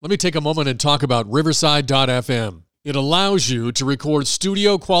Let me take a moment and talk about Riverside.fm. It allows you to record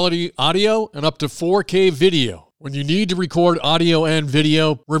studio quality audio and up to 4K video. When you need to record audio and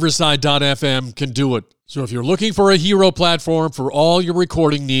video, Riverside.fm can do it. So if you're looking for a hero platform for all your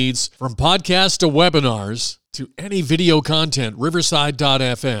recording needs, from podcasts to webinars to any video content,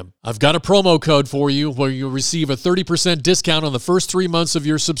 Riverside.fm. I've got a promo code for you where you'll receive a 30% discount on the first 3 months of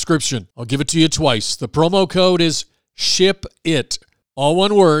your subscription. I'll give it to you twice. The promo code is SHIPIT. All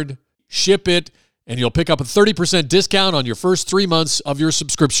one word, SHIPIT, and you'll pick up a 30% discount on your first 3 months of your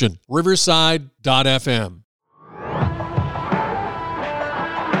subscription. Riverside.fm.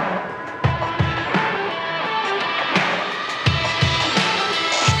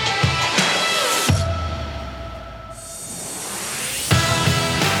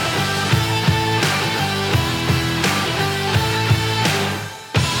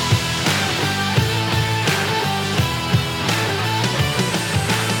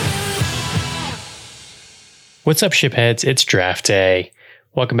 What's up, shipheads? It's draft day.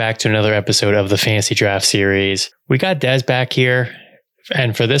 Welcome back to another episode of the Fantasy Draft Series. We got Des back here,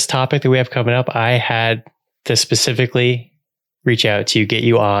 and for this topic that we have coming up, I had to specifically reach out to you, get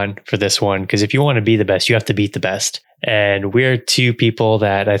you on for this one, because if you want to be the best, you have to beat the best. And we're two people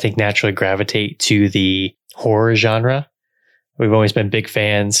that I think naturally gravitate to the horror genre. We've always been big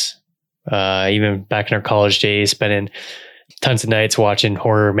fans, even back in our college days, spending tons of nights watching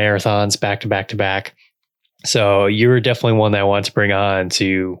horror marathons back to back to back. So you're definitely one that I want to bring on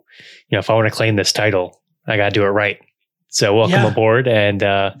to, if I want to claim this title, I got to do it right. So welcome aboard, and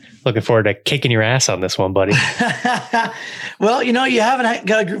looking forward to kicking your ass on this one, buddy. Well, you haven't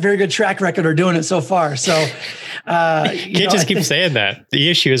got a very good track record of doing it so far. So can't just keep saying that. The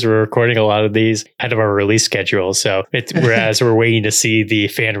issue is we're recording a lot of these ahead of our release schedule. So whereas we're waiting to see the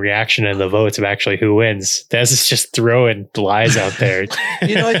fan reaction and the votes of actually who wins, Des is just throwing lies out there.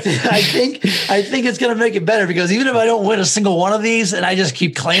 I think it's going to make it better, because even if I don't win a single one of these and I just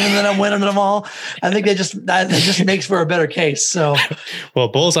keep claiming that I'm winning them all, I think that just makes for a better case. So, well,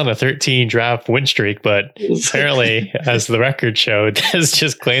 Bull's on a 13 draft win streak, but apparently, as the record showed, has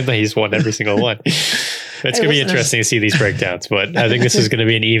just claimed that he's won every single one. It's going to be interesting to see these breakdowns, but I think this is going to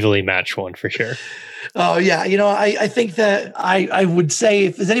be an evenly matched one for sure. Oh yeah. I think that I would say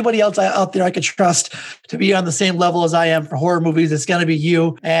if there's anybody else out there I could trust to be on the same level as I am for horror movies, it's going to be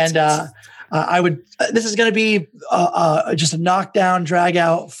you. And, this is going to be just a knockdown, drag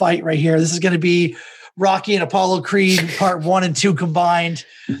out fight right here. This is going to be Rocky and Apollo Creed part 1 and 2 combined.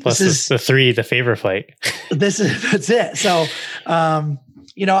 Plus this is the favorite fight. That's it. So, I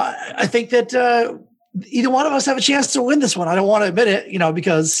think that either one of us have a chance to win this one. I don't want to admit it,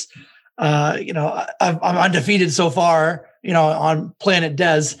 because, I'm undefeated so far, on Planet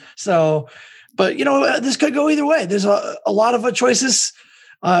Des. So, but, this could go either way. There's a lot of choices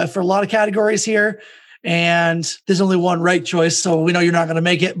for a lot of categories here, and there's only one right choice. So we know you're not going to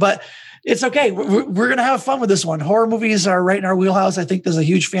make it, but it's okay. We're going to have fun with this one. Horror movies are right in our wheelhouse. I think there's a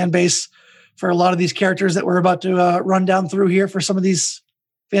huge fan base for a lot of these characters that we're about to run down through here for some of these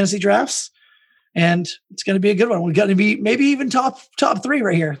fantasy drafts. And it's going to be a good one. We're going to be maybe even top 3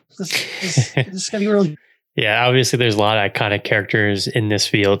 right here. This is going to be really. Yeah, obviously there's a lot of iconic characters in this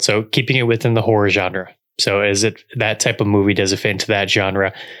field. So keeping it within the horror genre. So is it that type of movie? Does it fit into that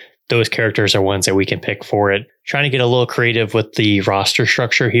genre? Those characters are ones that we can pick for it. Trying to get a little creative with the roster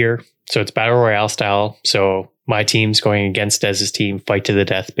structure here. So it's battle royale style. So my team's going against Dez's team, fight to the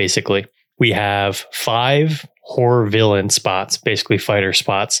death, basically. We have 5 horror villain spots, basically fighter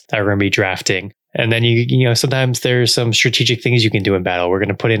spots that we're going to be drafting. And then you sometimes there's some strategic things you can do in battle. We're going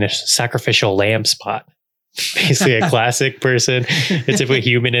to put in a sacrificial lamb spot. Basically a classic person. It's a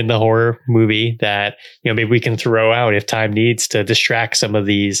human in the horror movie that, maybe we can throw out if time needs to distract some of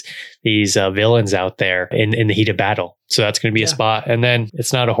these villains out there in the heat of battle. So that's going to be a spot. And then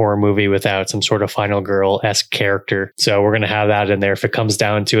it's not a horror movie without some sort of final girl-esque character. So we're going to have that in there if it comes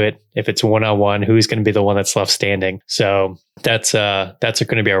down to it. If it's one-on-one, who's going to be the one that's left standing? So that's going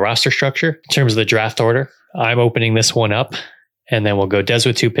to be our roster structure. In terms of the draft order, I'm opening this one up. And then we'll go Des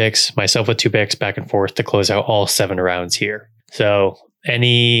with 2 picks, myself with 2 picks, back and forth to close out all 7 rounds here. So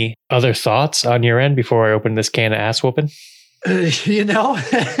any other thoughts on your end before I open this can of ass whooping? Got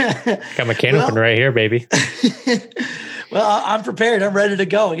my can open right here, baby. Well, I'm prepared. I'm ready to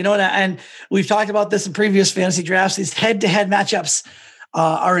go. And we've talked about this in previous fantasy drafts. These head-to-head matchups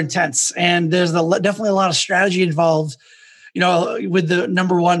are intense. And there's definitely a lot of strategy involved, with the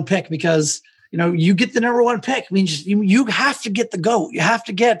number 1 pick, because you get the number 1 pick means you have to get the GOAT. You have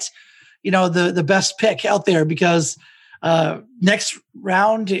to get, the best pick out there, because next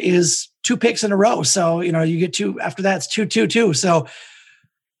round is 2 picks in a row. So, you get 2 after that, it's 2, 2, 2. So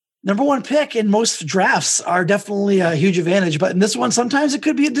number one pick in most drafts are definitely a huge advantage, but in this one, sometimes it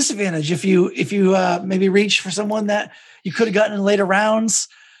could be a disadvantage if you maybe reach for someone that you could have gotten in later rounds.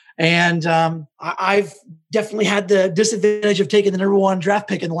 And I've definitely had the disadvantage of taking the number one draft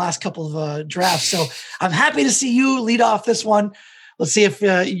pick in the last couple of drafts. So I'm happy to see you lead off this one. Let's see if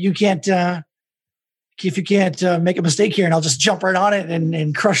you can't make a mistake here, and I'll just jump right on it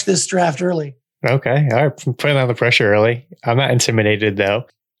and crush this draft early. Okay. All right. I'm putting on the pressure early. I'm not intimidated though.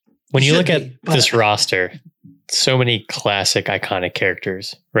 When you look at this roster, so many classic, iconic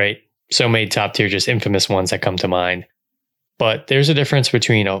characters, right? So many top tier, just infamous ones that come to mind. But there's a difference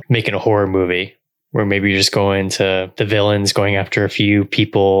between making a horror movie where maybe you're just going to the villains, going after a few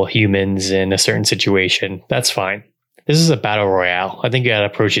people, humans in a certain situation. That's fine. This is a battle royale. I think you got to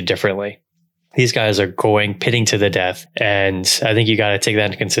approach it differently. These guys are pitting to the death. And I think you got to take that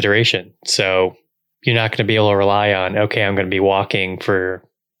into consideration. So you're not going to be able to rely on, okay, I'm going to be walking for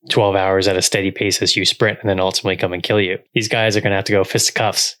 12 hours at a steady pace as you sprint and then ultimately come and kill you. These guys are going to have to go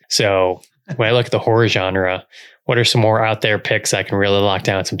fisticuffs. So when I look at the horror genre, what are some more out there picks I can really lock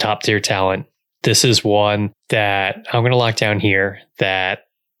down some top tier talent? This is one that I'm going to lock down here that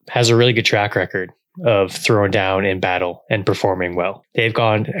has a really good track record of throwing down in battle and performing well. They've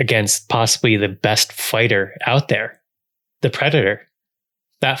gone against possibly the best fighter out there, the Predator.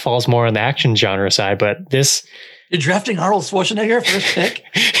 That falls more on the action genre side, but this... You're drafting Arnold Schwarzenegger first pick?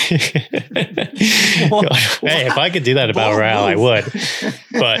 Hey, if I could do that about Royale, I would.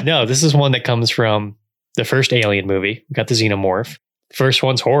 But no, this is one that comes from the first Alien movie. We got the Xenomorph. First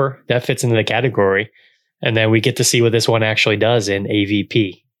one's horror. That fits into the category. And then we get to see what this one actually does in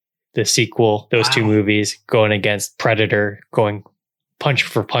AVP. The sequel, those two movies going against Predator, going punch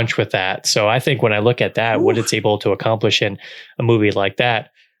for punch with that. So I think when I look at that, what it's able to accomplish in a movie like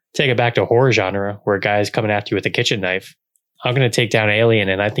that, take it back to horror genre where a guy's coming after you with a kitchen knife. I'm going to take down Alien,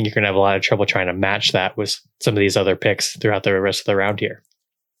 and I think you're going to have a lot of trouble trying to match that with some of these other picks throughout the rest of the round here.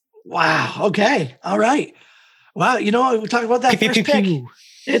 Wow. Okay. All right. Wow. You know, we talked about that first pick.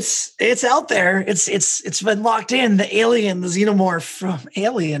 It's out there. It's been locked in. The Alien, the Xenomorph from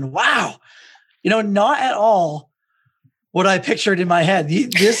Alien. Wow. You know, not at all what I pictured in my head.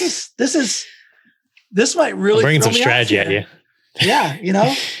 This might really bring some strategy at you. Yeah. You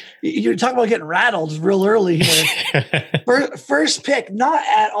know, you're talking about getting rattled real early here. First pick, not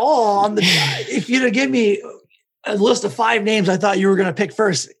at all on the, if you'd have given me a list of 5 names, I thought you were going to pick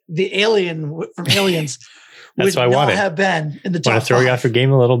first. The Alien from Aliens. That's what I wanted. Have been in the top. Want to throw 5. You off your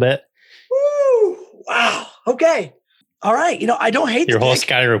game a little bit? Woo! Wow. Okay. All right. You know, I don't hate your whole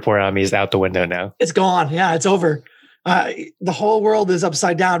Sky report on me is out the window now. It's gone. Yeah, it's over. The whole world is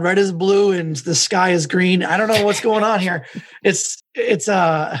upside down. Red is blue and the sky is green. I don't know what's going on here. I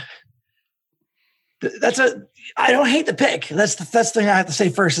don't hate the pick. That's the thing I have to say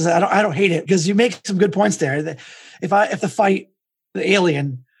first is I don't hate it because you make some good points there. If the fight the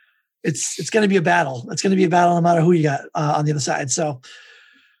Alien, it's going to be a battle. It's going to be a battle no matter who you got on the other side. So,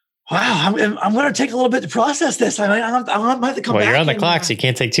 wow, I'm going to take a little bit to process this. I might have to come back. Well, you're on the clock, so you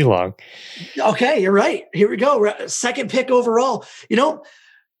can't take too long. Okay, you're right. Here we go. Second pick overall. You know,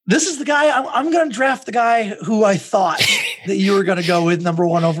 this is the guy. I'm going to draft the guy who I thought that you were going to go with number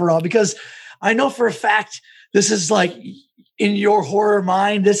 1 overall because I know for a fact this is like in your horror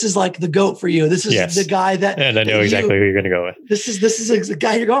mind. This is like the GOAT for you. This is the guy that, and I know exactly who you're going to go with. This is the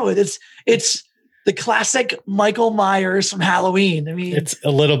guy you're going with. It's the classic Michael Myers from Halloween. I mean, it's a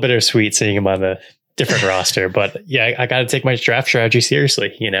little bittersweet seeing him on a different roster, but yeah, I got to take my draft strategy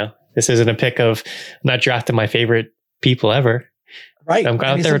seriously. You know, this isn't a pick of I'm not drafting my favorite people ever. Right. I'm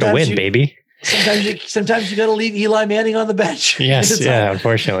out there to win, baby. Sometimes you got to leave Eli Manning on the bench. Yes. Yeah.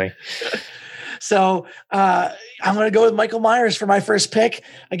 Unfortunately. So I'm going to go with Michael Myers for my first pick.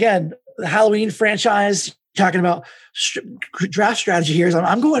 Again, the Halloween franchise, talking about draft strategy here.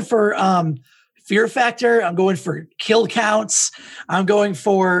 I'm going for fear factor. I'm going for kill counts. I'm going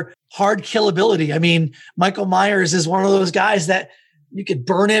for hard killability. I mean, Michael Myers is one of those guys that you could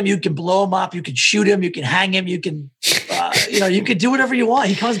burn him, you can blow him up, you can shoot him, you can hang him, you can, you could do whatever you want.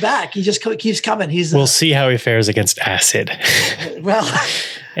 He comes back. He just keeps coming. We'll see how he fares against acid. Well,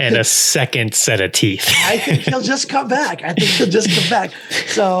 and a second set of teeth. I think he'll just come back.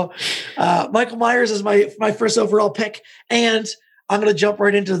 So Michael Myers is my first overall pick. And I'm going to jump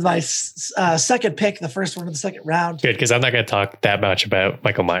right into my second pick, the first one of the second round. Good, because I'm not going to talk that much about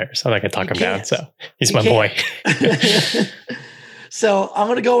Michael Myers. I'm not going to talk him down. So he's my boy. So I'm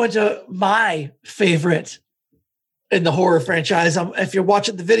going to go into my favorite in the horror franchise. If you're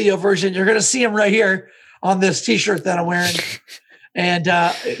watching the video version, you're going to see him right here on this t-shirt that I'm wearing. And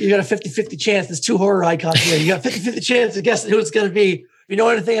you got a 50-50 chance. There's 2 horror icons here. You got a 50-50 chance of guessing who it's going to be. you know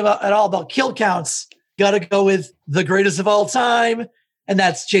anything at all about kill counts, got to go with the greatest of all time, and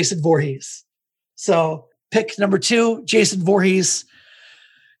that's Jason Voorhees. So pick number 2, Jason Voorhees.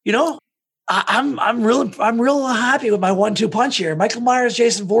 You know, I'm real happy with my 1-2 punch here. Michael Myers,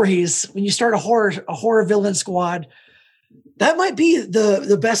 Jason Voorhees. When you start a horror villain squad, that might be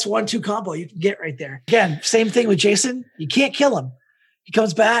the best 1-2 combo you can get right there. Again, same thing with Jason. You can't kill him. He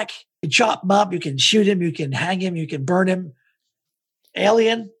comes back, you chop him up, you can shoot him, you can hang him, you can burn him.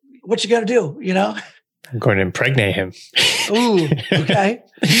 Alien, what you got to do? You know, I'm going to impregnate him. Ooh, okay.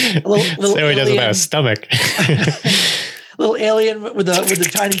 Little so he doesn't have a stomach. Little alien with the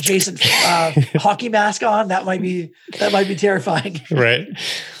tiny Jason hockey mask on. That might be terrifying. Right.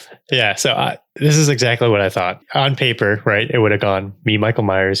 Yeah. So this is exactly what I thought. On paper, right? It would have gone me, Michael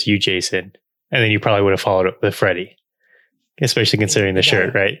Myers, you, Jason, and then you probably would have followed up with Freddy, especially considering the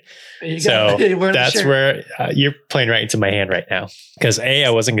shirt, right? So that's where you're playing right into my hand right now. Because I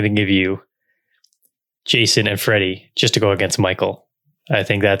wasn't going to give you Jason and Freddy just to go against Michael. I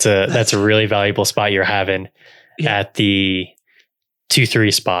think that's a really valuable spot you're having at the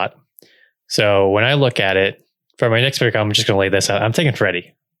 2-3 spot. So when I look at it, for my next pick, I'm just going to lay this out. I'm taking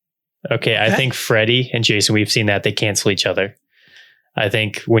Freddy. Okay, I think Freddy and Jason, we've seen that they cancel each other. I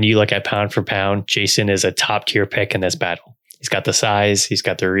think when you look at pound for pound, Jason is a top tier pick in this battle. He's got the size, he's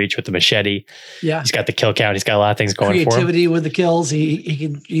got the reach with the machete. Yeah, he's got the kill count. He's got a lot of things going for him. Creativity with the kills. He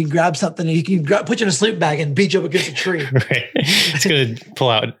can grab something. He can put you in a sleep bag and beat you up against a tree. Right. He's going to pull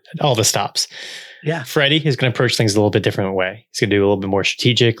out all the stops. Yeah. Freddy is going to approach things a little bit different way. He's going to do a little bit more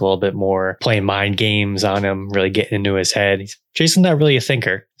strategic, a little bit more playing mind games on him, really getting into his head. Jason's not really a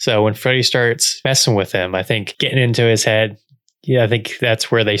thinker. So when Freddy starts messing with him, I think getting into his head, I think that's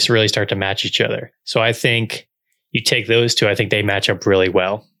where they really start to match each other. So I think you take those two, I think they match up really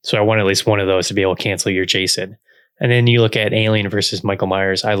well. So I want at least one of those to be able to cancel your Jason. And then you look at Alien versus Michael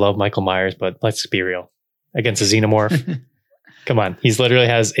Myers. I love Michael Myers, but let's be real. Against a xenomorph, come on. He's literally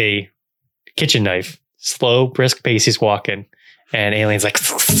has a kitchen knife, slow, brisk pace he's walking, and Alien's like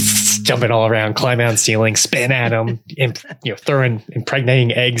jumping all around, climbing on ceiling, spitting at him, throwing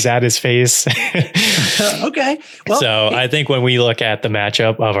impregnating eggs at his face. Okay. Well, so I think when we look at the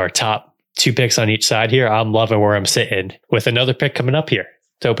matchup of our top 2 picks on each side here, I'm loving where I'm sitting with another pick coming up here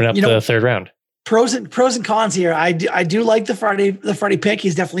to open up the third round. Pros and cons here. I do like the Freddy pick.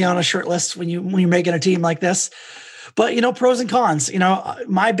 He's definitely on a short list when you're making a team like this. But pros and cons.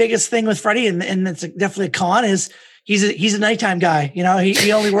 My biggest thing with Freddy, and it's definitely a con, is he's a nighttime guy.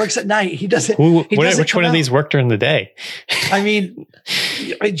 He only works at night. He doesn't. Which one of these work during the day? I mean,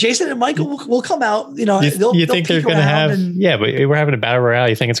 Jason and Michael will come out. You think they're going to have? But we're having a battle royale.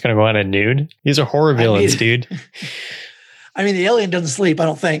 You think it's going to go on at noon? These are horror villains, dude. I mean, the alien doesn't sleep. I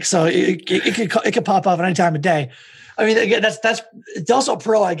don't think so. It could pop off at any time of day. I mean, again, that's it's also a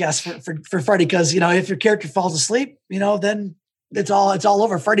pro, I guess, for Freddy, because if your character falls asleep, then it's all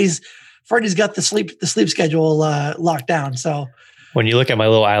over. Freddy's got the sleep schedule locked down. So when you look at my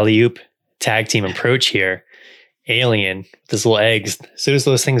little alley-oop tag team approach here, Alien, those little eggs, as soon as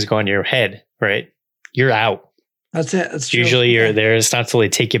those things go on your head, right, you're out. That's it. That's true. Usually you're there. It's not until they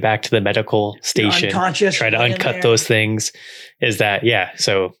take you back to the medical station, unconscious, try to uncut those things. Is that,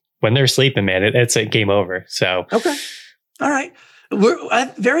 so when they're sleeping, man, it's a game over. So okay, all right, we're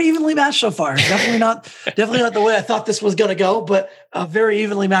very evenly matched so far. Definitely not the way I thought this was going to go, but very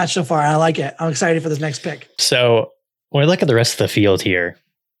evenly matched so far. I like it. I'm excited for this next pick. So when I look at the rest of the field here,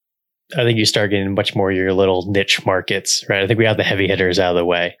 I think you start getting much more your little niche markets, right? I think we have the heavy hitters out of the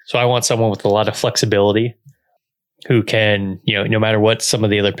way. So I want someone with a lot of flexibility who can, no matter what some of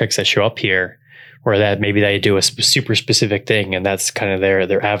the other picks that show up here, or that maybe they do a super specific thing and that's kind of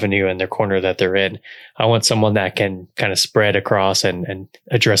their avenue and their corner that they're in. I want someone that can kind of spread across and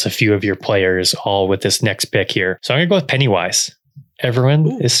address a few of your players all with this next pick here. So I'm going to go with Pennywise.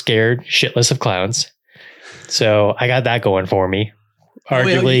 Everyone is scared shitless of clowns. So I got that going for me.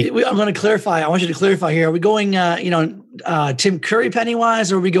 Arguably, I'm going to clarify. I want you to clarify here. Are we going, Tim Curry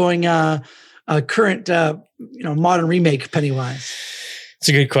Pennywise, or are we going current, modern remake Pennywise? It's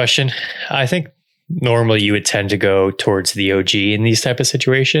a good question. I think normally you would tend to go towards the OG in these type of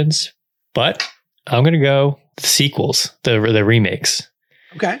situations, but I'm going to go the sequels, the remakes.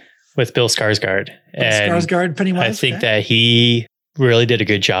 Okay. With Bill Skarsgård. Skarsgård Pennywise. I think that he really did a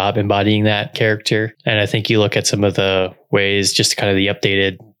good job embodying that character. And I think you look at some of the ways, just kind of the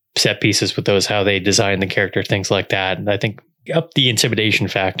updated set pieces with those, how they designed the character, things like that. And I think up the intimidation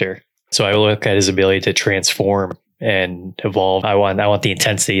factor. So I look at his ability to transform and evolve. I want the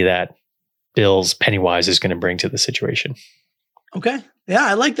intensity that Bill's Pennywise is going to bring to the situation. Okay. Yeah,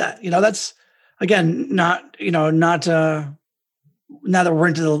 I like that. That's again, not now that we're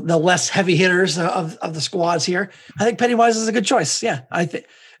into the less heavy hitters of the squads here, I think Pennywise is a good choice. Yeah, I think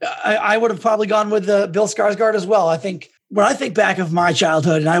I would have probably gone with Bill Skarsgård as well. I think when I think back of my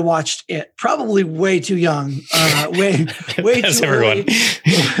childhood, and I watched it probably way too young, way too early.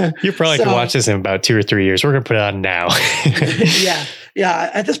 You probably could watch this in about 2 or 3 years. We're gonna put it on now.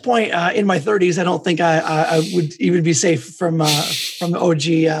 Yeah. At this point in my 30s, I don't think I would even be safe from the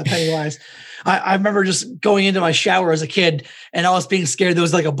OG Pennywise. I remember just going into my shower as a kid, and I was being scared there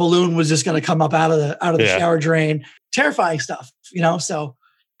was like a balloon was just going to come up out of the shower drain. Terrifying stuff, So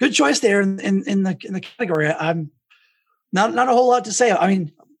good choice there in the category. I'm not a whole lot to say. I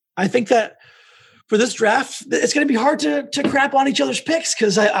mean, I think that for this draft, it's going to be hard to crap on each other's picks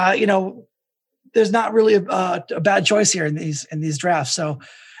because there's not really a bad choice here in these drafts. So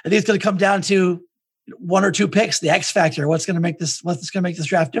I think it's going to come down to 1 or 2 picks, the X factor. What's going to make this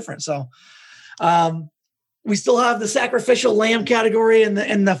draft different? So we still have the Sacrificial Lamb category and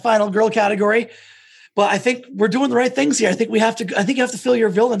the Final Girl category, but I think we're doing the right things here. I think you have to fill your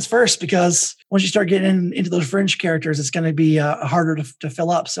villains first, because once you start getting into those fringe characters, it's going to be harder to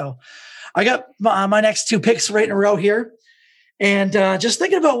fill up. So I got my next 2 picks right in a row here. And just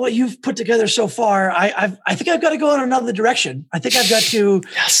thinking about what you've put together so far, I think I've got to go in another direction. I think I've got to.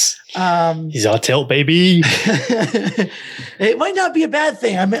 Yes. He's on tilt, baby. It might not be a bad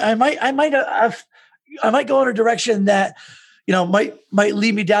thing. I might go in a direction that might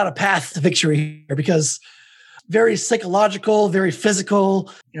lead me down a path to victory here, because very psychological, very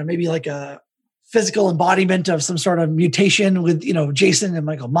physical. Maybe like a physical embodiment of some sort of mutation with Jason and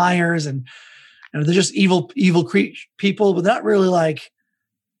Michael Myers, and they're just evil people, but not really like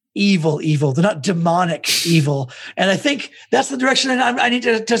evil. They're not demonic evil. And I think that's the direction I need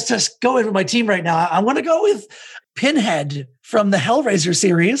to just go in with my team right now. I want to go with Pinhead from the Hellraiser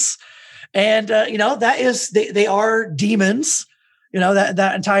series. And, that is, they are demons,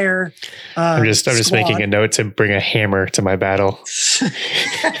 that entire, I'm just making a note to bring a hammer to my battle.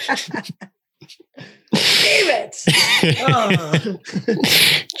 Damn it.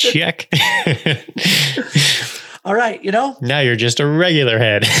 Check. All right. Now you're just a regular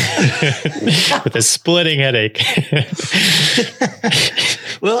head with a splitting headache.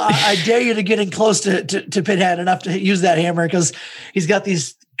 Well, I dare you to get in close to Pinhead enough to use that hammer, because he's got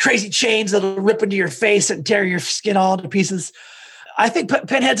these crazy chains that'll rip into your face and tear your skin all to pieces. I think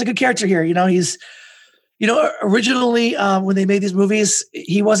Pinhead's a good character here. He's, originally when they made these movies,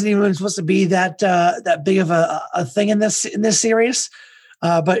 he wasn't even supposed to be that big of a thing in this series,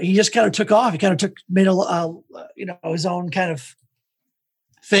 but he just kind of took off. He kind of made his own kind of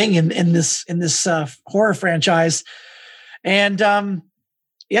thing in this horror franchise, and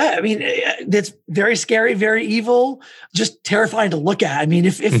I mean, it's very scary, very evil, just terrifying to look at. I mean,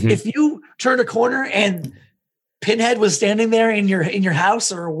 if you turned a corner and Pinhead was standing there in your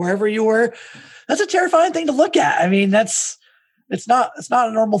house or wherever you were, that's a terrifying thing to look at. I mean, it's not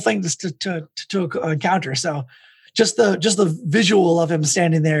a normal thing to encounter. So just the visual of him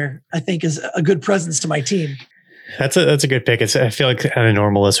standing there, I think, is a good presence to my team. That's a good pick. I feel like on a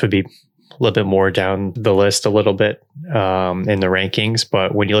normal list would be a little bit more down the list a little bit in the rankings.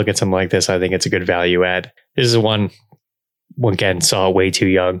 But when you look at something like this, I think it's a good value add. This is one again, saw it way too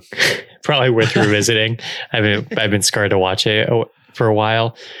young. Probably worth revisiting. I've been scarred to watch it for a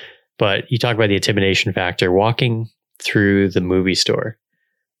while. But you talk about the intimidation factor, walking through the movie store.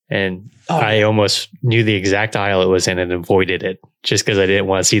 And I almost knew the exact aisle it was in and avoided it just because I didn't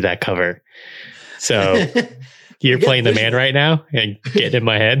want to see that cover. So you're playing the man right now and getting in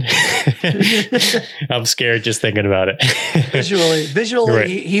my head. I'm scared just thinking about it. Visually, right.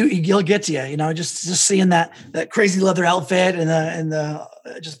 He'll get to you. Just seeing that crazy leather outfit and the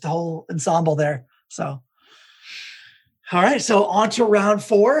just the whole ensemble there. So. All right, so on to round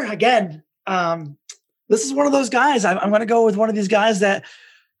 4. Again, this is one of those guys. I'm going to go with one of these guys that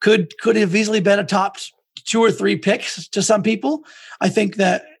could have easily been a top 2 or 3 picks to some people. I think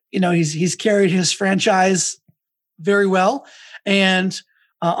that he's carried his franchise very well. And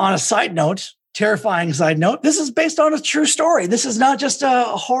on a side note, terrifying side note, this is based on a true story. This is not just a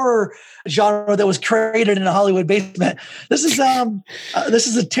horror genre that was created in a Hollywood basement. This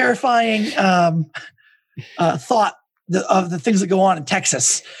is a terrifying thought of the things that go on in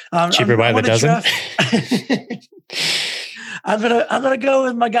Texas. Cheaper by the dozen. I'm gonna go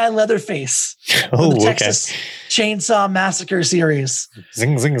with my guy Leatherface. Oh, the Texas Chainsaw Massacre series.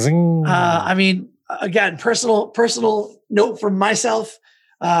 Zing zing zing. I mean, again, personal note from myself.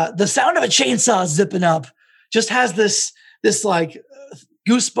 The sound of a chainsaw zipping up just has this like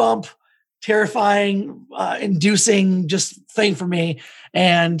goosebump, terrifying, inducing just thing for me.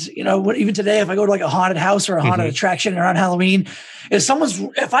 And, even today, if I go to like a haunted house or a haunted attraction around Halloween,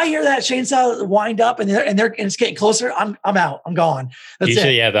 if I hear that chainsaw wind up and it's getting closer, I'm out. I'm gone. That's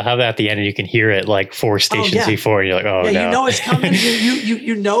usually, it. yeah, they'll have that at the end and you can hear it like 4 stations before. And you're like, oh, no. You know it's coming.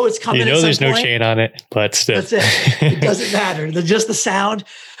 You know it's coming. There's no chain on it, but still. That's it. It doesn't matter. Just the sound.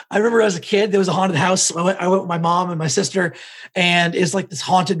 I remember as a kid, there was a haunted house. I went with my mom and my sister, and it's like this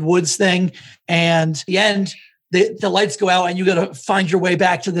haunted woods thing. And at the end, the lights go out, and you got to find your way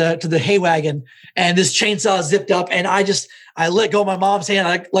back to the hay wagon. And this chainsaw zipped up, and I let go of my mom's hand,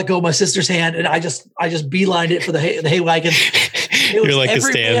 I let go of my sister's hand, and I just beelined it for the hay wagon. You're like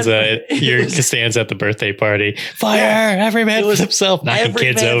Costanza. You're Costanza at the birthday party. Fire! Every man for himself. Knocking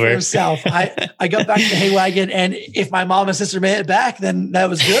kids over. For himself. I got back to the hay wagon, and if my mom and sister made it back, then that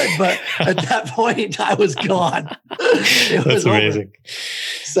was good. But at that point, I was gone. That's amazing. Over.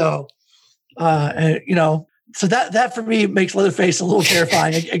 So, so that for me makes Leatherface a little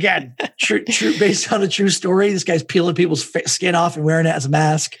terrifying. Again, true, based on a true story. This guy's peeling people's skin off and wearing it as a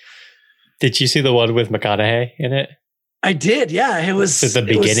mask. Did you see the one with McConaughey in it? I did, yeah. It was at the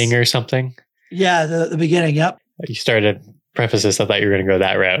beginning or something. Yeah, the beginning. Yep. You started preface this. I thought you were going to go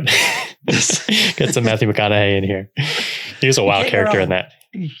that route. Get some Matthew McConaughey in here. He was a wild character in that.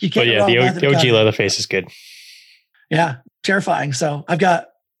 But yeah, the OG Leatherface is good. Yeah, terrifying. So I've got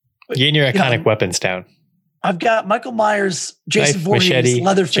getting your iconic weapons down. I've got Michael Myers, Jason Voorhees,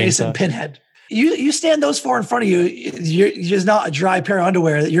 Leatherface, and Pinhead. You stand those 4 in front of you. You're just not a dry pair of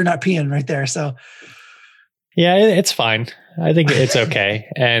underwear that you're not peeing right there. So. Yeah, it's fine. I think it's okay.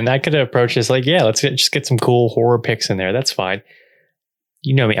 And I could approach this like, let's just get some cool horror picks in there. That's fine.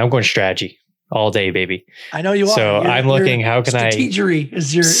 You know me. I'm going strategy all day, baby. I know you are. So I'm looking, how can strategery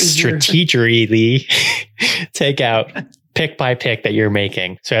strategically take out pick by pick that you're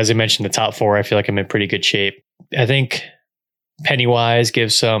making. So as I mentioned, the top 4, I feel like I'm in pretty good shape. I think Pennywise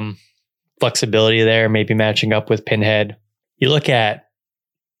gives some flexibility there, maybe matching up with Pinhead. You look at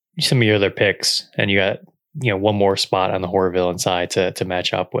some of your other picks and you got one more spot on the horror villain side to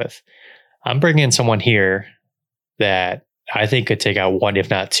match up with. I'm bringing in someone here that I think could take out 1, if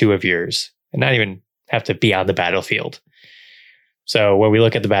not 2 of yours, and not even have to be on the battlefield. So when we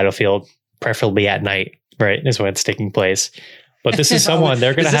look at the battlefield, preferably at night, right, is when it's taking place. But this is someone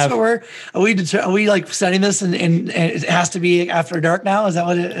they're going to have. Are we like setting this and it has to be after dark now? Is that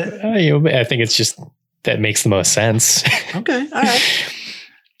what it? I think it's just that makes the most sense. Okay, all right.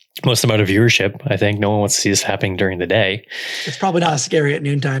 Most amount of viewership. I think no one wants to see this happening during the day. It's probably not scary at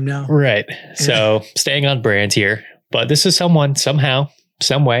noontime now. Right. So staying on brand here, but this is someone somehow,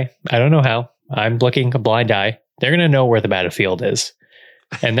 some way, I don't know how, I'm looking a blind eye. They're going to know where the battlefield is.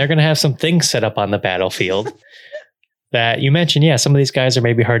 And they're going to have some things set up on the battlefield that you mentioned. Yeah, some of these guys are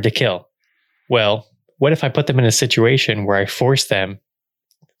maybe hard to kill. Well, what if I put them in a situation where I force them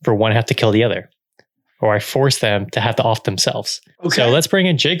for one have to kill the other? Or I force them to have to off themselves. Okay. So let's bring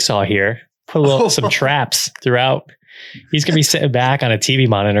in Jigsaw here. Put some traps throughout. He's going to be sitting back on a TV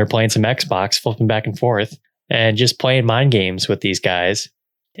monitor playing some Xbox, flipping back and forth, and just playing mind games with these guys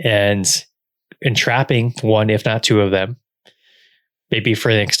and entrapping 1, if not 2 of them. Maybe for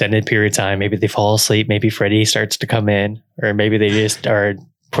an extended period of time. Maybe they fall asleep. Maybe Freddy starts to come in. Or maybe they just are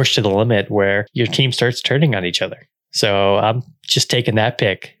pushed to the limit where your team starts turning on each other. So I'm just taking that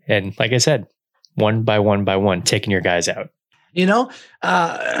pick. And like I said, 1 by 1 by 1, taking your guys out.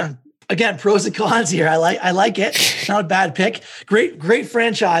 Again, pros and cons here. I like it. It's not a bad pick. Great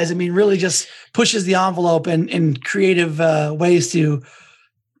franchise. I mean, really just pushes the envelope in creative ways to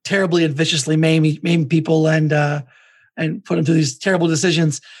terribly and viciously maim people and put them through these terrible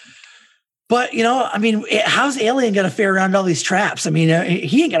decisions. But, how's Alien going to fare around all these traps? I mean,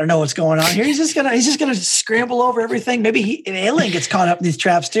 he ain't going to know what's going on here. He's just going to scramble over everything. Maybe an alien gets caught up in these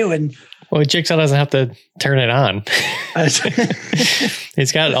traps too. And well, Jigsaw doesn't have to turn it on.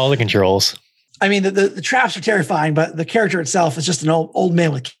 He's got all the controls. I mean, the traps are terrifying, but the character itself is just an old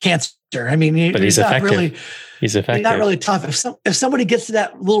man with cancer. I mean, he's effective. He's not really tough. If somebody gets to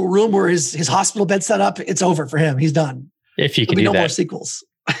that little room where his hospital bed's set up, it's over for him. He's done. If you can do no that. more sequels.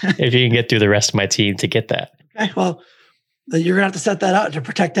 If you can get through the rest of my team to get that. Okay, well, you're gonna have to set that out to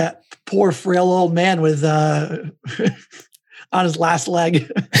protect that poor frail old man with on his last leg.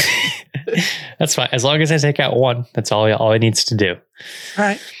 That's fine. As long as I take out 1, that's all he needs to do. All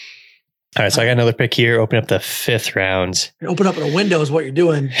right. So I got another pick here. Open up the 5th round. Open up a window is what you're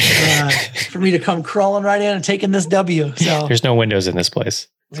doing for me to come crawling right in and taking this W. So there's no windows in this place.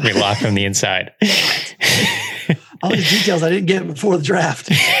 It's gonna be locked from the inside. All these details I didn't get before the draft.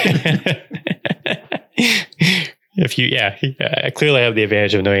 I clearly have the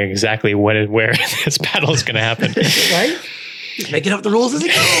advantage of knowing exactly when and where this battle is going to happen. Right? He's making up the rules as he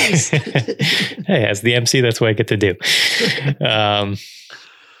goes. Hey, as the MC, that's what I get to do.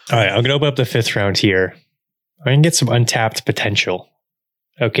 All right, I'm going to open up the 5th round here. I'm going to get some untapped potential.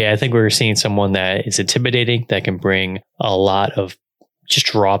 Okay, I think we're seeing someone that is intimidating, that can bring a lot of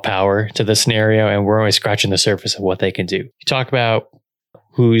just raw power to the scenario, and we're only scratching the surface of what they can do. You talk about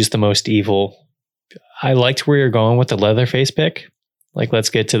who's the most evil. I liked where you're going with the Leatherface pick. Like, let's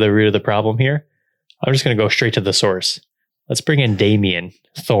get to the root of the problem here. I'm just going to go straight to the source. Let's bring in Damien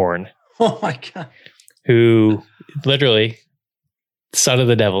Thorne. Oh my God. Who literally, son of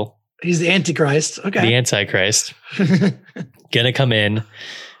the devil. He's the Antichrist. Okay. The Antichrist. Gonna come in,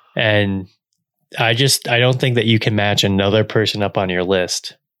 and I don't think that you can match another person up on your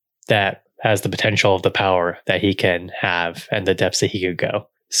list that has the potential of the power that he can have and the depths that he could go.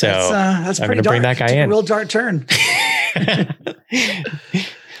 So that's I'm pretty going to bring dark. that guy in. A real dark turn.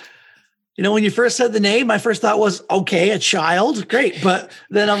 When you first said the name, my first thought was, okay, a child. Great. But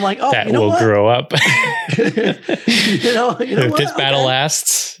then I'm like, oh, that you know will what? grow up. If this battle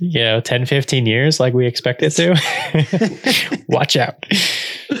lasts, 10, 15 years like we expect it to, watch out.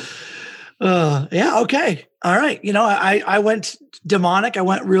 Okay. All right. I went demonic. I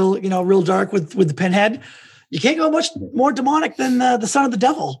went real dark with the pinhead. You can't go much more demonic than the son of the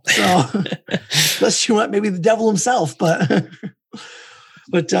devil. So unless you want maybe the devil himself, but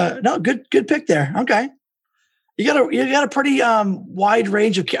no, good pick there. Okay. You got a pretty wide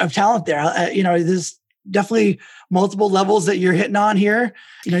range of talent there. There's definitely multiple levels that you're hitting on here.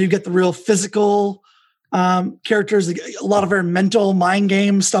 You get the real physical characters, a lot of very mental mind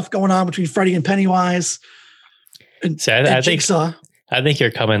game stuff going on between Freddy and Pennywise. And Jigsaw. I think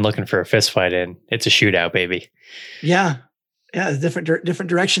you're coming looking for a fist fight in. It's a shootout, baby. Yeah. Different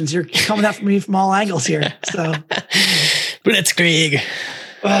directions. You're coming at me from all angles here. So, Blitzkrieg.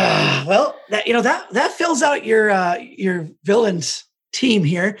 Well, that fills out your villains team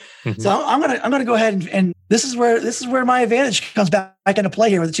here. Mm-hmm. So I'm gonna go ahead and this is where my advantage comes back into play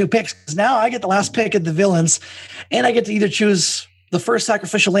here with the 2 picks. Now I get the last pick of the villains, and I get to either choose the first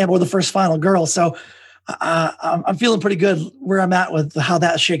Sacrificial Lamb or the first Final Girl. So I'm feeling pretty good where I'm at with how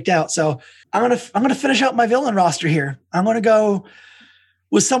that shaked out. So I'm gonna finish out my villain roster here. I'm gonna go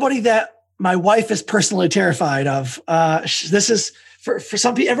with somebody that my wife is personally terrified of. This is for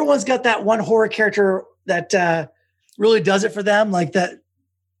some people. Everyone's got that one horror character that really does it for them, like that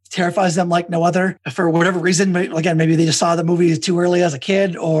terrifies them like no other. For whatever reason, again, maybe they just saw the movie too early as a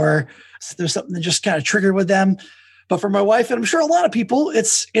kid, or there's something that just kind of triggered with them. But for my wife, and I'm sure a lot of people,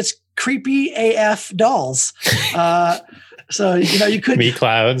 it's creepy AF dolls. So you could me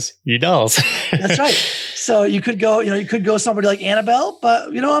clowns, you dolls. That's right. So you could go somebody like Annabelle,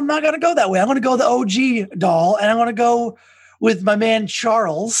 but I'm not going to go that way. I'm going to go the OG doll, and I'm going to go with my man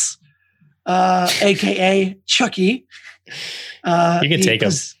Charles, aka Chucky. You can take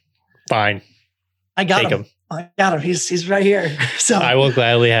him. Fine. I got him. I got him. He's right here. So I will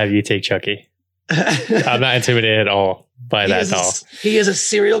gladly have you take Chucky. I'm not intimidated at all by that doll. He is a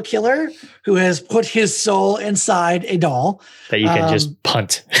serial killer who has put his soul inside a doll that you can just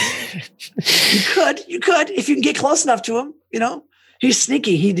punt. You could if you can get close enough to him. He's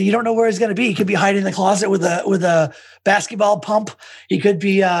sneaky. You don't know where he's going to be. He could be hiding in the closet with a basketball pump. He could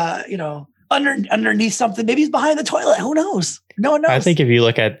be underneath something. Maybe he's behind the toilet. Who knows? No one knows. I think if you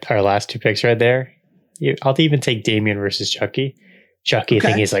look at our last 2 picks right there, I'll even take Damien versus Chucky. Chucky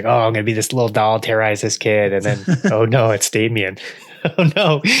thinking he's like, oh, I'm going to be this little doll, terrorize this kid. And then, oh no, it's Damien. Oh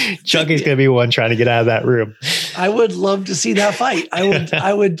no, Chucky's going to be one trying to get out of that room. I would love to see that fight.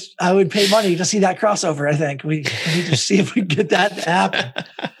 I would pay money to see that crossover. I think we need to see if we can get that to happen.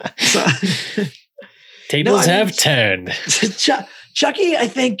 So, Tables have turned. Chucky, I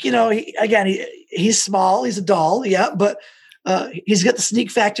think, he's small. He's a doll. Yeah. But he's got the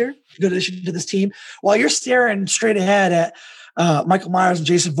sneak factor, good addition to this team. While you're staring straight ahead at Michael Myers and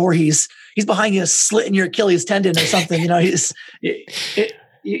Jason Voorhees, he's behind you, slitting your Achilles tendon or something. You ain't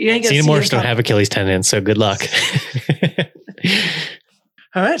gonna see Xenomorphs don't have Achilles tendons, so good luck.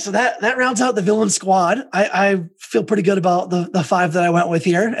 All right, so that rounds out the villain squad. I feel pretty good about the 5 that I went with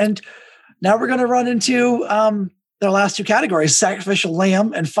here, and now we're going to run into their last 2 categories: Sacrificial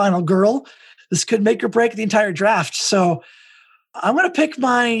Lamb and Final Girl. This could make or break the entire draft. So I'm going to pick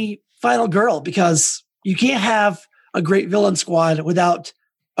my Final Girl because you can't have a great villain squad without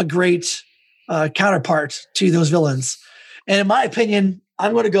a great counterpart to those villains. And in my opinion,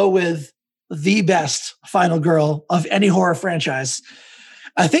 I'm going to go with the best Final Girl of any horror franchise.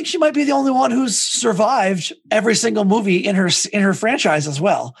 I think she might be the only one who's survived every single movie in her franchise as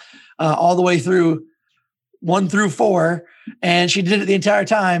well, all the way through 1 through 4, and she did it the entire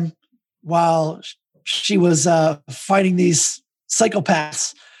time while she was fighting these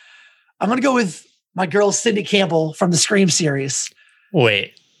psychopaths. I'm going to go with my girl, Cindy Campbell from the Scream series.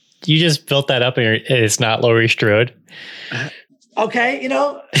 Wait, you just built that up and it's not Laurie Strode? Okay,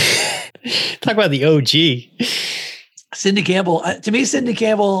 Talk about the OG. Cindy Campbell. To me, Cindy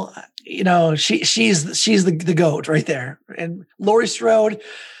Campbell, she's the GOAT right there. And Laurie Strode,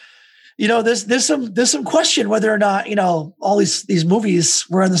 there's some question whether or not, all these movies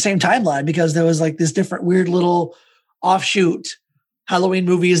were on the same timeline, because there was like this different weird little offshoot Halloween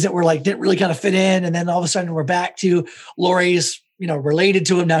movies that were like, didn't really kind of fit in. And then all of a sudden we're back to Laurie's, related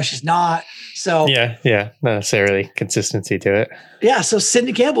to him. Now she's not. So yeah. Not necessarily consistency to it. Yeah. So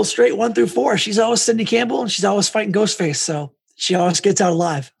Cindy Campbell, straight 1 through 4. She's always Cindy Campbell, and she's always fighting Ghostface. So she always gets out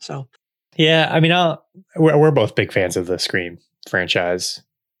alive. So yeah, I mean, we're both big fans of the Scream franchise,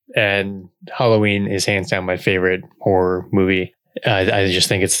 and Halloween is hands down my favorite horror movie. I just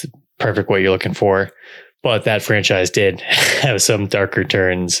think it's perfect what you're looking for. But that franchise did have some darker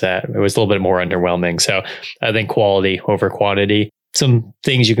turns that it was a little bit more underwhelming. So I think quality over quantity, some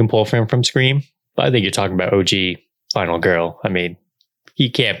things you can pull from Scream. But I think you're talking about OG Final Girl. I mean,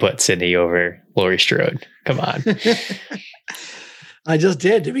 you can't put Cindy over Laurie Strode. Come on. I just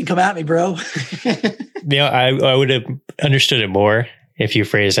did. I mean, come at me, bro. I would have understood it more if you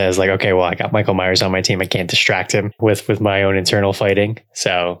phrased it as like, okay, well, I got Michael Myers on my team. I can't distract him with my own internal fighting.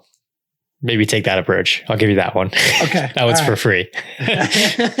 So maybe take that approach. I'll give you that one. Okay. That one's for free.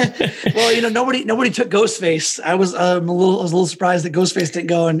 Well, nobody took Ghostface. I was a little surprised that Ghostface didn't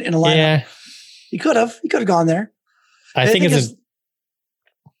go in a lineup. Yeah. He could have gone there. I think it's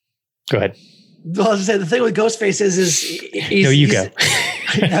go ahead. Well, I was say the thing with Ghostface is no, you go.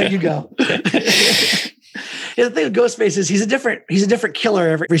 No, you go. The thing with Ghostface is he's a different killer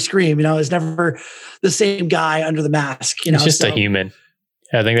every Scream. It's never the same guy under the mask. It's just a human.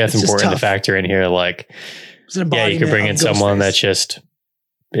 I think that's important to factor in here. Like, yeah, you could bring in someone that just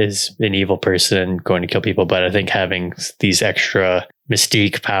is an evil person going to kill people, but I think having these extra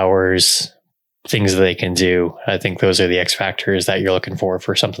mystique powers, things that they can do, I think those are the X factors that you're looking for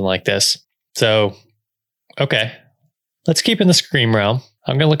something like this. So, okay, let's keep in the Scream realm.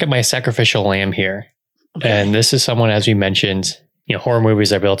 I'm going to look at my Sacrificial Lamb here. Okay. And this is someone, as we mentioned, horror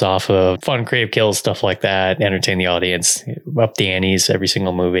movies are built off of fun, creative kills, stuff like that, entertain the audience, up the antes every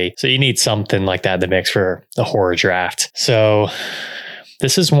single movie. So you need something like that in the mix for a horror draft. So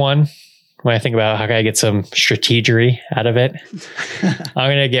this is one when I think about how can I get some strategery out of it. I'm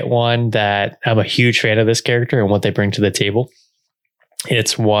going to get one that I'm a huge fan of this character and what they bring to the table.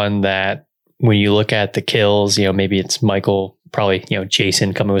 It's one that when you look at the kills, maybe it's Michael, probably,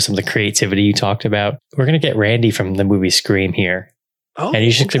 Jason coming with some of the creativity you talked about. We're going to get Randy from the movie Scream here. Oh, and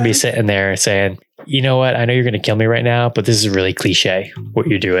he's just going to be sitting there saying, you know what? I know you're going to kill me right now, but this is really cliche what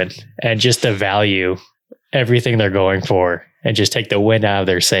you're doing. And just to value everything they're going for and just take the wind out of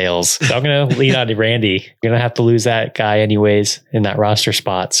their sails. So I'm going to lean on to Randy. You're going to have to lose that guy anyways in that roster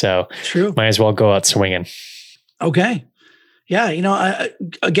spot. So true. Might as well go out swinging. Okay. Yeah.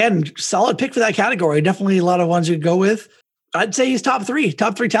 Again, solid pick for that category. Definitely a lot of ones you'd go with. I'd say he's top three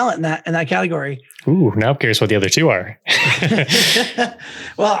talent in that category. Ooh, now I'm curious what the other two are.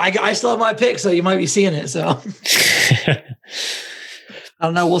 Well, I still have my pick, so you might be seeing it. So I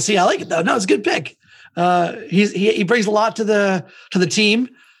don't know. We'll see. I like it though. No, it's a good pick. He brings a lot to the team.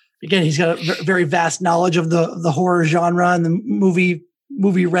 Again, he's got a very vast knowledge of the horror genre and the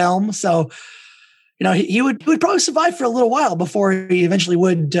movie realm. So, he would probably survive for a little while before he eventually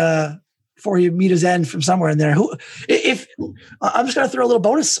would. Before you meet his end from somewhere in there. If I'm just going to throw a little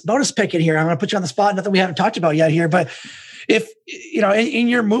bonus pick in here. I'm going to put you on the spot. Nothing we haven't talked about yet here, but if in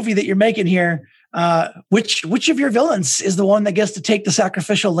your movie that you're making here, which of your villains is the one that gets to take the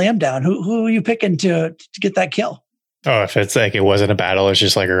sacrificial lamb down? Who are you picking to get that kill? Oh, if it's like it wasn't a battle, it's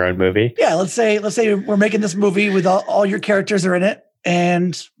just like our own movie. Yeah, let's say we're making this movie with all your characters are in it,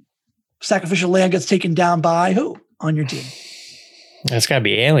 and sacrificial lamb gets taken down by who on your team? That's got to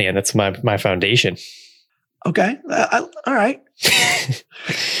be Alien. That's my foundation. Okay. All right.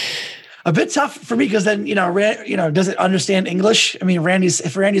 A bit tough for me because then, does it understand English? I mean,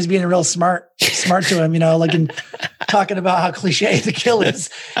 if Randy's being real smart to him, like in talking about how cliche the kill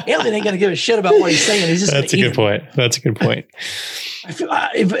is, Alien ain't going to give a shit about what he's saying. He's just That's a good point. That's a good point.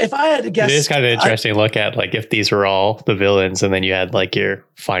 If I had to guess, it is kind of interesting to look at like if these were all the villains and then you had like your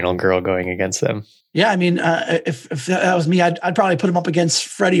final girl going against them. Yeah, I mean, if that was me, I'd probably put him up against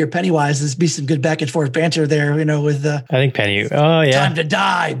Freddy or Pennywise. There'd be some good back and forth banter there, with the. I think Penny. Oh yeah. Time to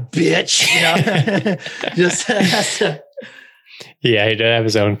die, bitch. Just has to Yeah, he did have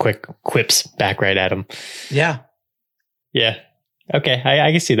his own quick quips back right at him. Yeah. Yeah. Okay,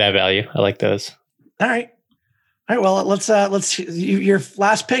 I can see that value. I like those. All right. Well, let's your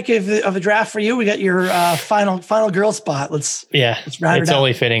last pick of a draft for you. We got your final girl spot. Let's round it's it out.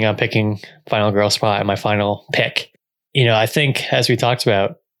 only fitting I'm picking final girl spot and my final pick. I think as we talked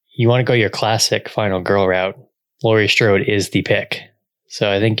about, you want to go your classic final girl route. Laurie Strode is the pick. So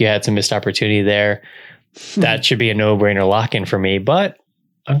I think you had some missed opportunity there. That should be a no-brainer lock-in for me, but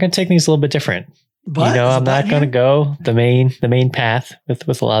I'm going to take things a little bit different. But I'm not going to go the main path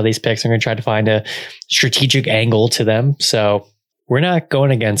with a lot of these picks. I'm going to try to find a strategic angle to them. So we're not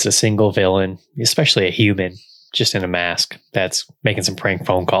going against a single villain, especially a human, just in a mask that's making some prank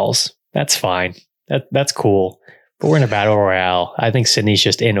phone calls. That's fine. That's cool. But we're in a battle royale. I think Sydney's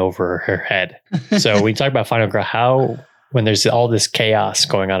just in over her head. So we talk about final girl. When there's all this chaos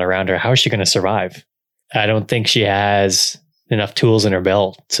going on around her, how is she going to survive? I don't think she has enough tools in her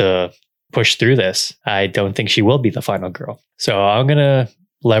belt to push through this. I don't think she will be the final girl. So I'm going to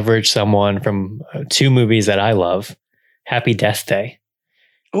leverage someone from 2 movies that I love. Happy Death Day.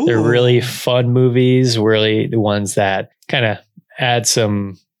 Ooh. They're really fun movies, really the ones that kind of add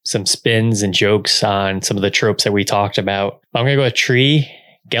some spins and jokes on some of the tropes that we talked about. I'm going to go with Tree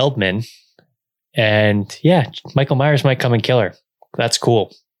Gelbman. And yeah, Michael Myers might come and kill her. That's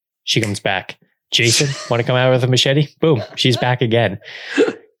cool. She comes back. Jason, want to come out with a machete? Boom, she's back again.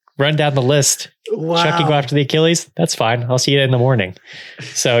 Run down the list. Wow. Chucky go after the Achilles? That's fine. I'll see you in the morning.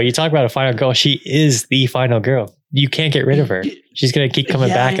 So you talk about a final girl. She is the final girl. You can't get rid of her. She's going to keep coming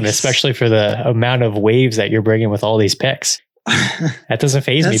back. And especially for the amount of waves that you're bringing with all these picks. That doesn't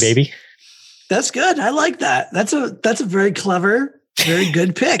faze me, baby. That's good. I like that. That's a very clever, very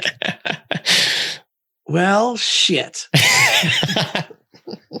good pick. Well, shit.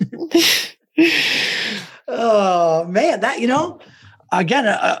 Oh man, that again,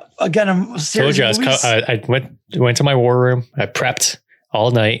 I'm told you I went to my war room. I prepped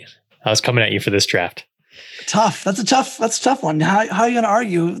all night. I was coming at you for this draft. Tough. That's a tough one. How are you going to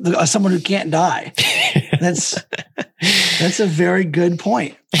argue someone who can't die? That's a very good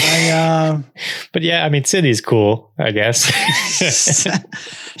point. But yeah, I mean, Sydney's cool, I guess.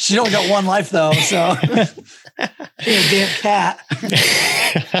 She only got one life though, so she's a damn cat.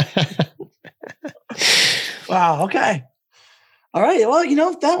 Wow. Okay. All right.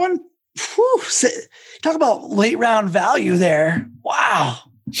 Well, that one. Whew, talk about late round value there. Wow.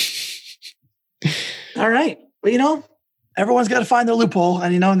 All right. Well, everyone's got to find their loophole,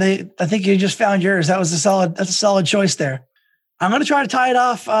 and I think you just found yours. That's a solid choice there. I'm going to try to tie it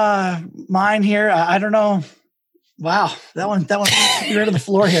off mine here. I don't know. Wow, that one took me right to the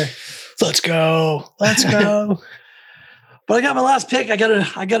floor here. Let's go. But I got my last pick. I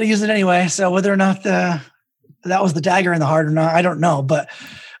gotta use it anyway. So whether or not that was the dagger in the heart or not, I don't know. But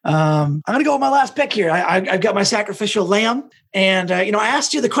I'm gonna go with my last pick here. I've got my Sacrificial Lamb, and I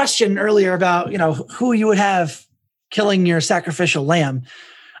asked you the question earlier about who you would have killing your Sacrificial Lamb.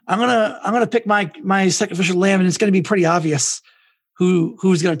 I'm gonna pick my Sacrificial Lamb, and it's gonna be pretty obvious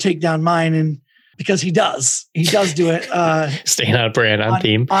who's gonna take down mine, and because he does do it. Staying on brand, on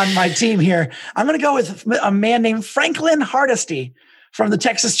theme. On my team here. I'm going to go with a man named Franklin Hardesty from the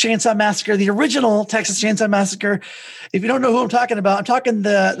Texas Chainsaw Massacre, the original Texas Chainsaw Massacre. If you don't know who I'm talking about, I'm talking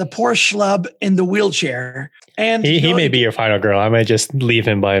the poor schlub in the wheelchair. And he may be your final girl. I might just leave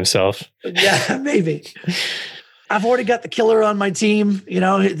him by himself. Yeah, maybe. I've already got the killer on my team.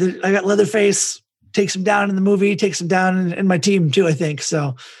 I got Leatherface, takes him down in the movie, takes him down in my team too, I think.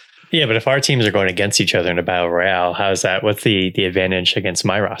 So yeah, but if our teams are going against each other in a battle royale, how's that? What's the advantage against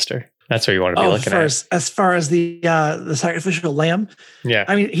my roster? That's what you want to be looking at. As far as the Sacrificial Lamb, yeah.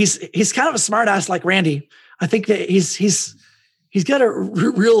 I mean, he's kind of a smart ass like Randy. I think that he's got a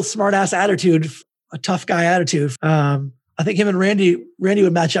real smart ass attitude, a tough guy attitude. I think him and Randy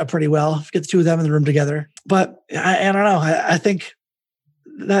would match up pretty well if you get the two of them in the room together. But I don't know. I think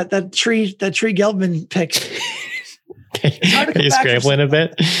that tree Gelbman pick. Are you scrambling a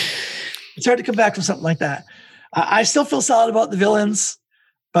bit? It's hard to come back from something like that. I still feel solid about the villains,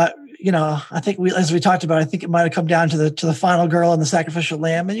 but I think as we talked about, I think it might have come down to the final girl and the Sacrificial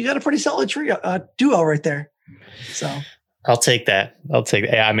Lamb, and you got a pretty solid duo right there. So I'll take that.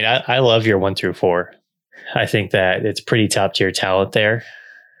 I mean, I love your 1 through 4. I think that it's pretty top tier talent there.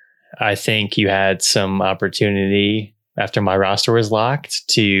 I think you had some opportunity after my roster was locked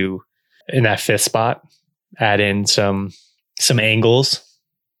to, in that 5th spot, add in some angles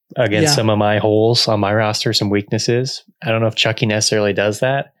against some of my holes on my roster, some weaknesses. I don't know if Chucky necessarily does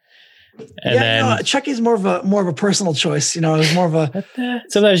that. And then Chucky's more of a personal choice. It was more of a.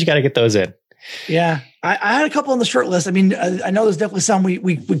 Sometimes you got to get those in. Yeah. I had a couple on the short list. I mean, I know there's definitely some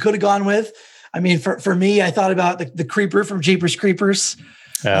we could have gone with. I mean, for me, I thought about the Creeper from Jeepers Creepers.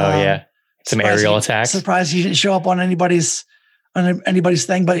 Oh yeah. Some aerial attacks. Surprised he didn't show up on anybody's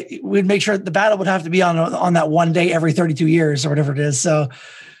thing, but we'd make sure the battle would have to be on that one day every 32 years or whatever it is. So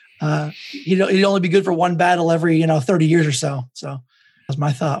he'd only be good for one battle every 30 years or so. So that was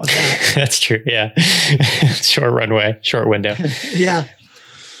my thought with that. That's true. Yeah. Short runway, short window. Yeah.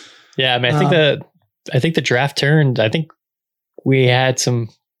 Yeah. I mean, I think the draft turned. I think we had some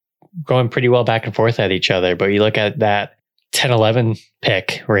going pretty well back and forth at each other, but you look at that 10-11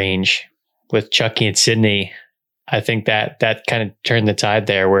 pick range with Chucky and Sydney, I think that kind of turned the tide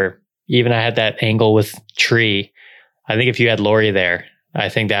there, where even I had that angle with Tree. I think if you had Laurie there, I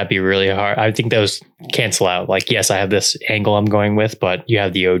think that'd be really hard. I think those cancel out. Like, yes, I have this angle I'm going with, but you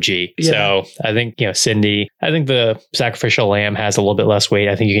have the OG. Yeah. So I think, Cindy, I think the Sacrificial Lamb has a little bit less weight.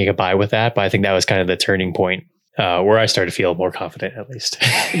 I think you can get by with that, but I think that was kind of the turning point where I started to feel more confident, at least.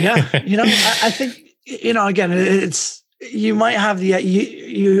 Yeah. I think, again, it's, you might have the,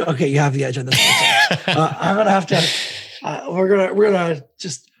 you have the edge on this. I'm going to have to, we're going to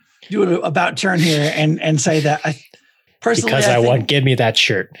just do an about turn here and say that personally, because I want, give me that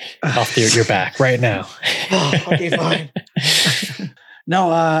shirt off your back right now. Okay, fine. No,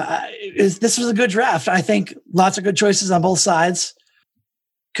 this was a good draft. I think lots of good choices on both sides.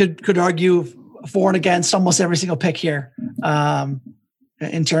 Could argue for and against almost every single pick here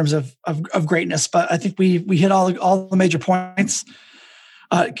in terms of greatness. But I think we hit all the major points.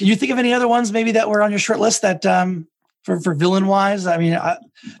 Can you think of any other ones maybe that were on your short list that for villain wise? I mean,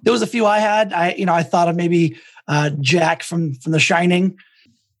 there was a few I had. I thought of maybe Jack from The Shining.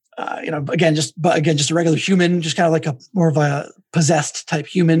 Again, just a regular human, just kind of like a more of a possessed type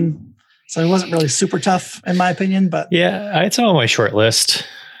human. So it wasn't really super tough in my opinion, but yeah, it's on my short list.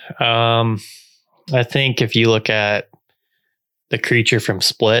 I think if you look at the creature from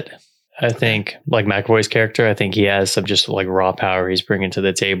Split, I think like McAvoy's character, I think he has some just like raw power he's bringing to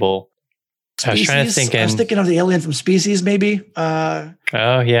the table. Species? I was thinking of the alien from Species, maybe. Oh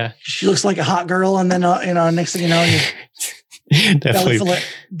yeah, she looks like a hot girl, and then next thing you know,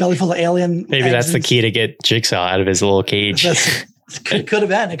 belly full of alien. Maybe that's the key to get Jigsaw out of his little cage. It could have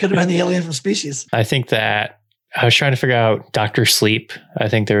been. It could have been the alien from Species. I think that I was trying to figure out Dr. Sleep. I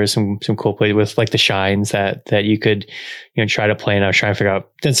think there was some cool play with like the shines that you could try to play. And I was trying to figure out,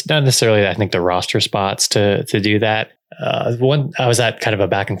 it's not necessarily I think the roster spots to do that. One I was at kind of a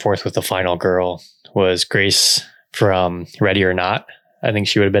back and forth with the final girl was Grace from Ready or Not. I think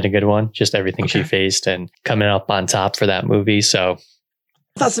she would have been a good one. Just everything she faced and coming up on top for that movie. So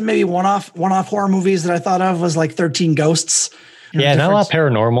I thought some maybe one-off horror movies that I thought of was like 13 Ghosts. Yeah, not a lot of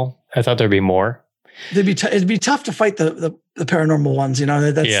paranormal. I thought there'd be more. It'd be tough to fight the paranormal ones.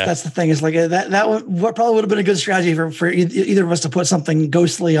 That's the thing. Is like that what probably would have been a good strategy for either of us to put something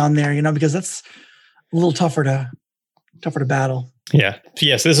ghostly on there. Because that's a little tougher to battle. Yeah.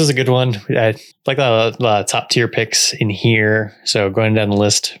 Yes, this is a good one. I like a lot of top tier picks in here. So going down the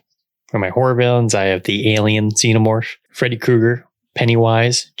list for my horror villains, I have the Alien Xenomorph, Freddy Krueger,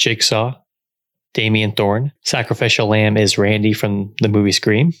 Pennywise, Jigsaw, Damien Thorne. Sacrificial Lamb is Randy from the movie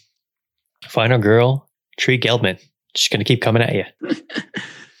Scream. Final girl, Tree Geldman. Just going to keep coming at you.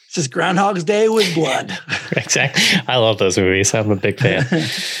 It's just Groundhog's Day with blood. Exactly. I love those movies. I'm a big fan.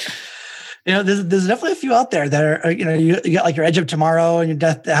 There's definitely a few out there that are, you got like your Edge of Tomorrow and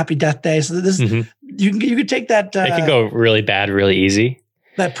your Happy Death Day. So this, you could take that. It can go really bad, really easy.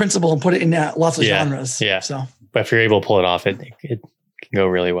 That principle and put it in lots of genres. Yeah. So, but if you're able to pull it off, it can go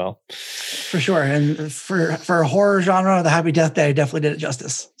really well. For sure. And for a horror genre, the Happy Death Day definitely did it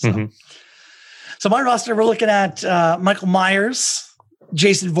justice. So. So my roster, we're looking at Michael Myers,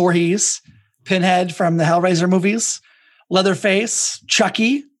 Jason Voorhees, Pinhead from the Hellraiser movies, Leatherface,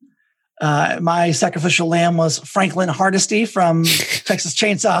 Chucky. My Sacrificial Lamb was Franklin Hardesty from Texas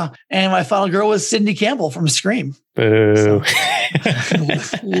Chainsaw. And my final girl was Sidney Campbell from Scream. Boo. So,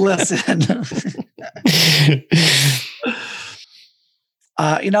 listen.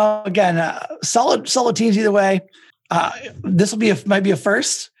 Again, solid teams either way. This might be a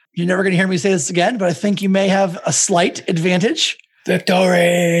first. You're never going to hear me say this again, but I think you may have a slight advantage.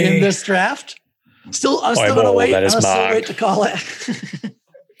 Victory in this draft. I'm still going to wait. I'm still wait to call it.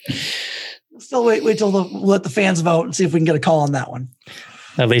 Still wait till let the fans vote and see if we can get a call on that one.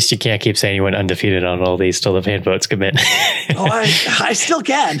 At least you can't keep saying you went undefeated on all these till the fan votes come in. I still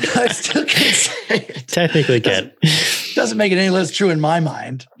can. I still can say it. Technically can. Doesn't make it any less true in my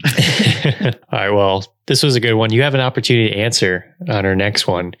mind. All right. Well, this was a good one. You have an opportunity to answer on our next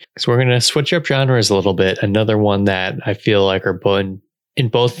one because we're going to switch up genres a little bit. Another one that I feel like are in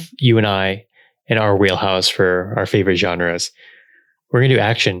both you and I in our wheelhouse for our favorite genres. We're going to do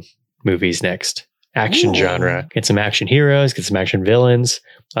action movies next. Action genre. Get some action heroes, get some action villains.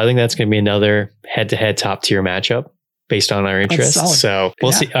 I think that's going to be another head-to-head top-tier matchup based on our interests. So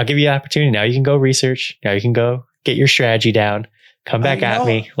we'll see. I'll give you the opportunity. Now you can go research. Now you can go get your strategy down. Come back at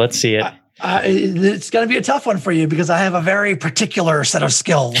me. Let's see it. It's going to be a tough one for you because I have a very particular set of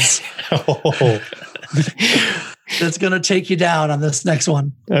skills. That's going to take you down on this next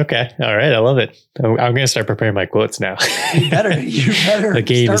one. Okay. All right. I love it. I'm going to start preparing my quotes now. You better. The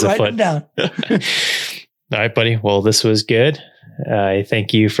game is afoot. Down. All right, buddy. Well, this was good. I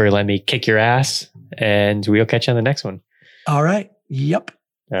thank you for letting me kick your ass, and we'll catch you on the next one. All right. Yep.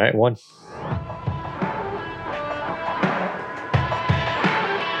 All right. 1.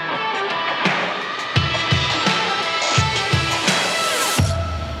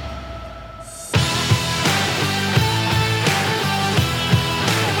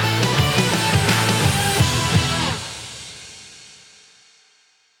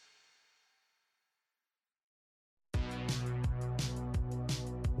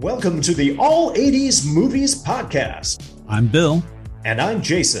 Welcome to the All 80s Movies Podcast. I'm Bill. And I'm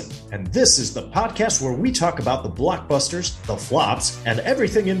Jason. And this is the podcast where we talk about the blockbusters, the flops, and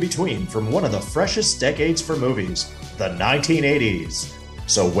everything in between from one of the freshest decades for movies, the 1980s.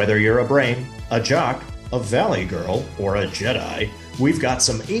 So whether you're a brain, a jock, a valley girl, or a Jedi, we've got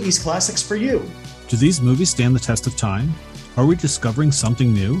some 80s classics for you. Do these movies stand the test of time? Are we discovering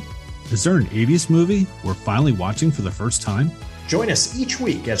something new? Is there an 80s movie we're finally watching for the first time? Join us each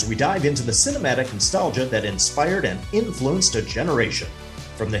week as we dive into the cinematic nostalgia that inspired and influenced a generation.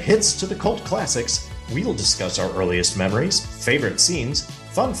 From the hits to the cult classics, we'll discuss our earliest memories, favorite scenes,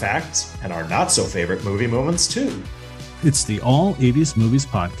 fun facts, and our not-so-favorite movie moments, too. It's the All 80s Movies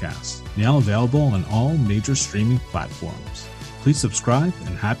Podcast, now available on all major streaming platforms. Please subscribe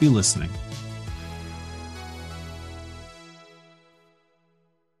and happy listening.